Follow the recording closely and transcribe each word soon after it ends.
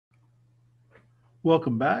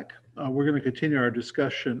Welcome back. We're going to continue our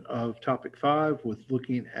discussion of topic five with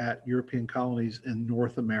looking at European colonies in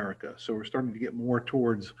North America. So we're starting to get more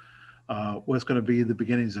towards what's going to be the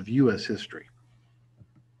beginnings of U.S. history.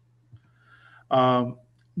 Um,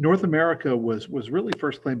 North America was really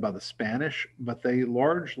first claimed by the Spanish, but they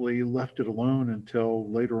largely left it alone until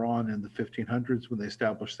later on in the 1500s when they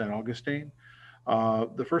established St. Augustine.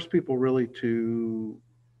 The first people really to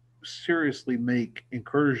seriously make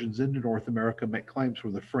incursions into North America, make claims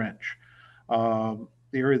were the French.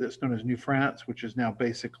 The area that's known as New France, which is now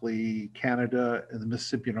basically Canada and the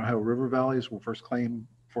Mississippi and Ohio River valleys, were first claimed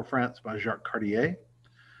for France by Jacques Cartier.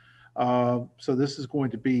 So this is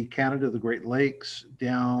going to be Canada, the Great Lakes,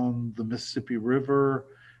 down the Mississippi River,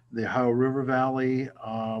 the Ohio River Valley.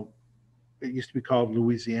 It used to be called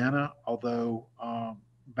Louisiana, although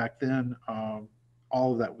back then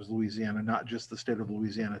all of that was Louisiana, not just the state of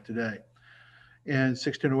Louisiana today. In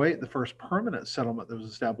 1608, the first permanent settlement that was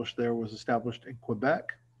established there was established in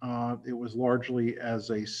Quebec. It was largely as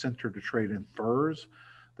a center to trade in furs.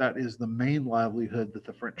 That is the main livelihood that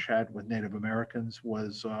the French had with Native Americans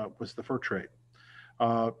was the fur trade.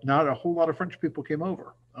 Not a whole lot of French people came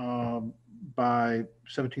over. By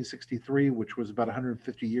 1763, which was about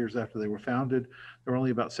 150 years after they were founded, there were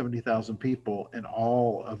only about 70,000 people in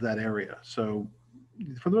all of that area. So,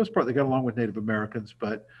 for the most part, they got along with Native Americans,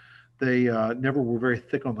 but they never were very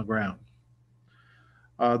thick on the ground.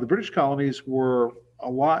 The British colonies were a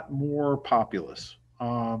lot more populous.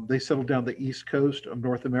 They settled down the east coast of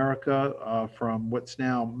North America from what's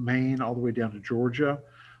now Maine all the way down to Georgia.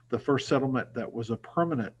 The first settlement that was a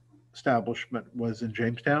permanent establishment was in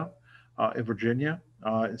Jamestown, in Virginia,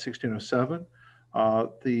 in 1607.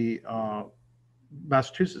 The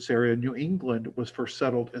Massachusetts area, New England, was first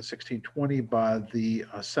settled in 1620 by the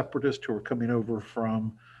separatists who were coming over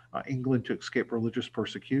from England to escape religious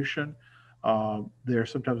persecution. They're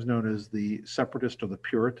sometimes known as the separatists or the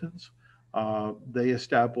Puritans. They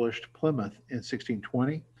established Plymouth in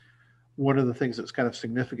 1620. One of the things that's kind of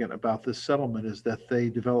significant about this settlement is that they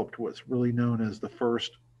developed what's really known as the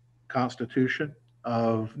first constitution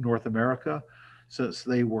of North America. Since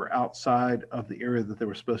they were outside of the area that they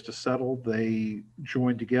were supposed to settle, they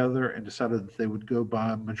joined together and decided that they would go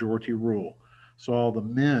by majority rule. So all the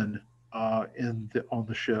men on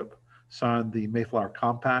the ship signed the Mayflower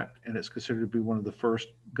Compact, and it's considered to be one of the first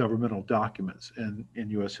governmental documents in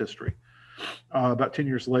U.S. history. About 10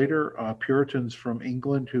 years later, Puritans from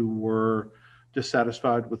England who were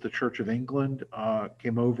dissatisfied with the Church of England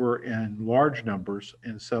came over in large numbers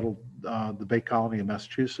and settled the Bay Colony of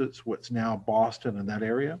Massachusetts, what's now Boston and that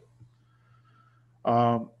area.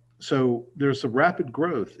 Um, so there's a rapid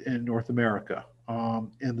growth in North America.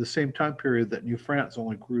 In the same time period that New France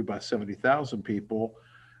only grew by 70,000 people,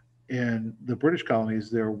 in the British colonies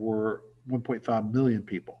there were 1.5 million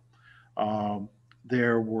people. Um,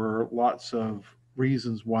 there were lots of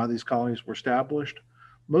reasons why these colonies were established.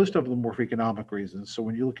 Most of them were for economic reasons. So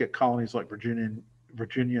when you look at colonies like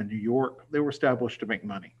Virginia and New York, they were established to make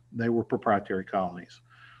money. They were proprietary colonies.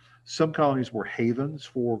 Some colonies were havens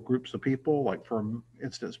for groups of people, like for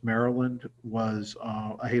instance, Maryland was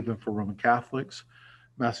a haven for Roman Catholics.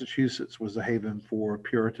 Massachusetts was a haven for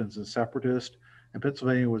Puritans and separatists, and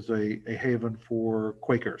Pennsylvania was a haven for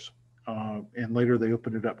Quakers. And later they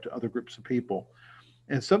opened it up to other groups of people.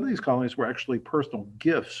 And some of these colonies were actually personal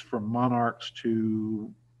gifts from monarchs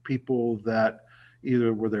to people that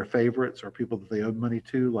either were their favorites or people that they owed money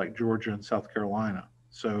to, like Georgia and South Carolina.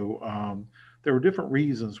 So there were different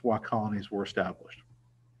reasons why colonies were established.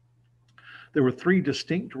 There were three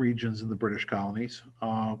distinct regions in the British colonies,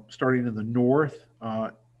 starting in the north,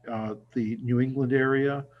 the New England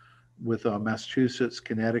area with Massachusetts,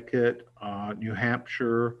 Connecticut, New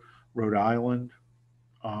Hampshire, Rhode Island.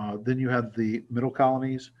 Then you had the middle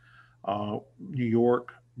colonies, New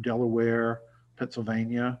York, Delaware,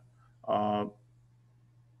 Pennsylvania. Uh,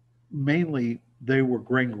 Mainly, they were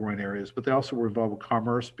grain growing areas, but they also were involved with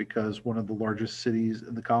commerce because one of the largest cities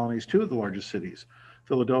in the colonies, two of the largest cities,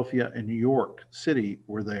 Philadelphia and New York City,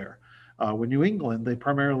 were there. With New England, they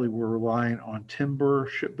primarily were relying on timber,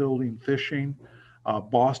 shipbuilding, fishing.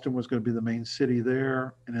 Boston was going to be the main city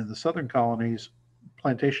there. And in the southern colonies,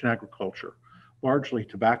 plantation agriculture, largely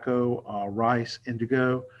tobacco, rice,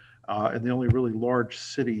 indigo. And the only really large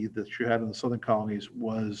city that you had in the southern colonies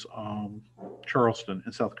was Charleston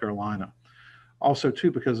in South Carolina. Also,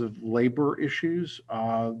 too, because of labor issues,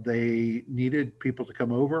 they needed people to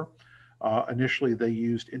come over. Initially, they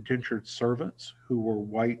used indentured servants who were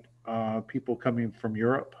white people coming from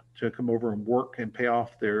Europe to come over and work and pay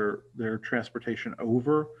off their transportation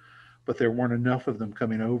over. but there weren't enough of them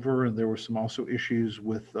coming over, and there were some also issues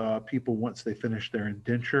with people once they finished their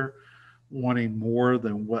indenture wanting more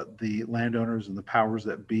than what the landowners and the powers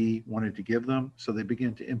that be wanted to give them. So they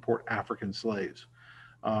began to import African slaves.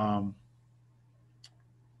 Um,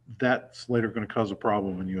 that's later going to cause a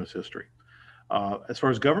problem in U.S. history. As far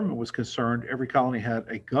as government was concerned, every colony had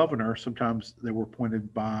a governor. Sometimes they were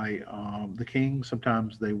appointed by the king,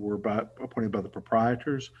 sometimes they were appointed by the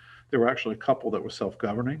proprietors. There were actually a couple that were self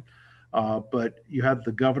governing. But you had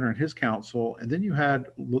the governor and his council, and then you had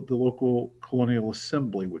the local colonial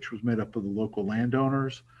assembly, which was made up of the local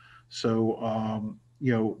landowners. So,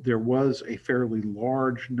 there was a fairly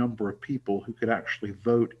large number of people who could actually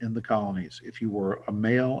vote in the colonies. If you were a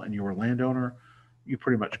male and you were a landowner, you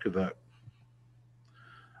pretty much could vote.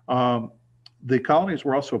 Um, the colonies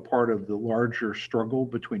were also a part of the larger struggle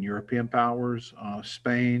between European powers.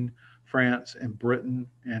 Spain, France, and Britain,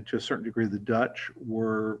 and to a certain degree the Dutch,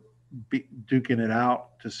 were duking it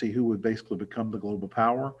out to see who would basically become the global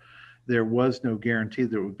power. There was no guarantee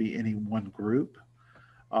there would be any one group.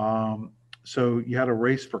 Um, so you had a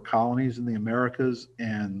race for colonies in the Americas,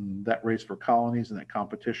 and that race for colonies and that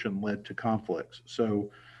competition led to conflicts. So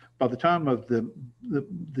by the time of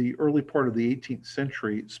the early part of the 18th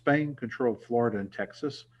century, Spain controlled Florida and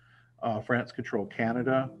Texas. France controlled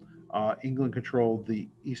Canada. England controlled the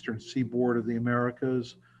eastern seaboard of the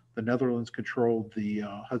Americas. The Netherlands controlled the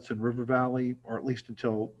Hudson River Valley, or at least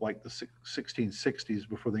until like the 1660s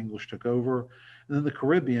before the English took over. And then the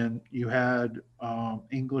Caribbean, you had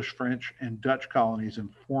English, French, and Dutch colonies in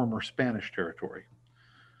former Spanish territory.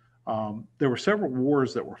 There were several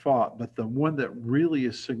wars that were fought, but the one that really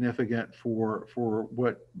is significant for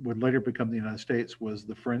what would later become the United States was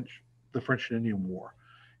the French and Indian War.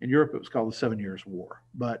 In Europe, it was called the Seven Years' War,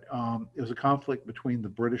 but it was a conflict between the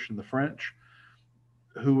British and the French,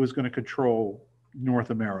 who was going to control North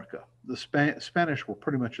America. The Spanish were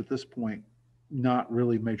pretty much at this point not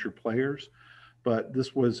really major players, but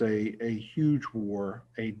this was a huge war,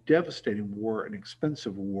 a devastating war, an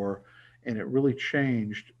expensive war, and it really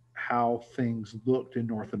changed how things looked in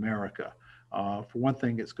North America. For one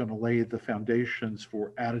thing, it's going to lay the foundations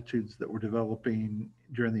for attitudes that were developing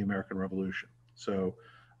during the American Revolution. So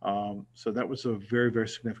that was a very, very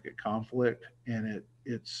significant conflict, and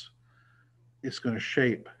it's going to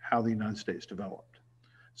shape how the United States developed.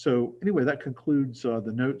 So anyway, that concludes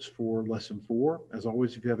the notes for lesson 4. As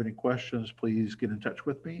always, if you have any questions, please get in touch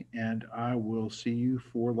with me, and I will see you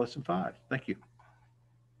for lesson 5. Thank you.